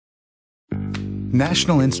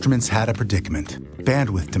National Instruments had a predicament.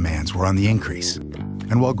 Bandwidth demands were on the increase.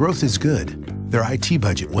 And while growth is good, their IT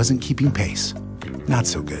budget wasn't keeping pace. Not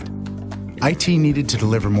so good. IT needed to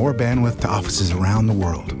deliver more bandwidth to offices around the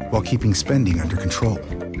world while keeping spending under control.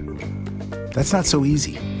 That's not so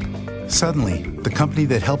easy. Suddenly, the company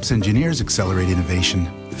that helps engineers accelerate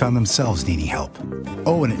innovation found themselves needing help.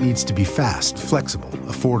 Oh, and it needs to be fast, flexible,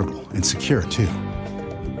 affordable, and secure too.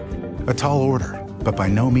 A tall order, but by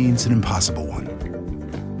no means an impossible one.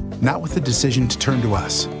 Not with the decision to turn to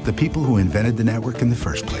us, the people who invented the network in the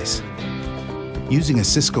first place. Using a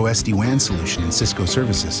Cisco SD-WAN solution in Cisco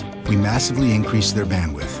services, we massively increased their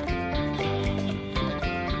bandwidth.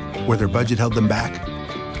 Where their budget held them back,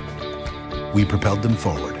 we propelled them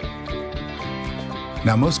forward.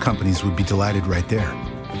 Now, most companies would be delighted right there,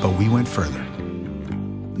 but we went further.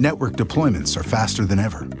 Network deployments are faster than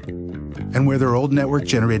ever. And where their old network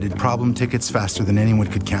generated problem tickets faster than anyone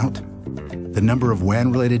could count, the number of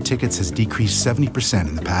WAN-related tickets has decreased 70%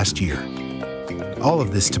 in the past year. All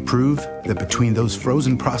of this to prove that between those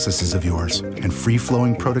frozen processes of yours and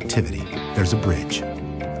free-flowing productivity, there's a bridge.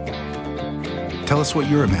 Tell us what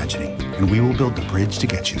you're imagining, and we will build the bridge to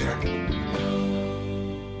get you there.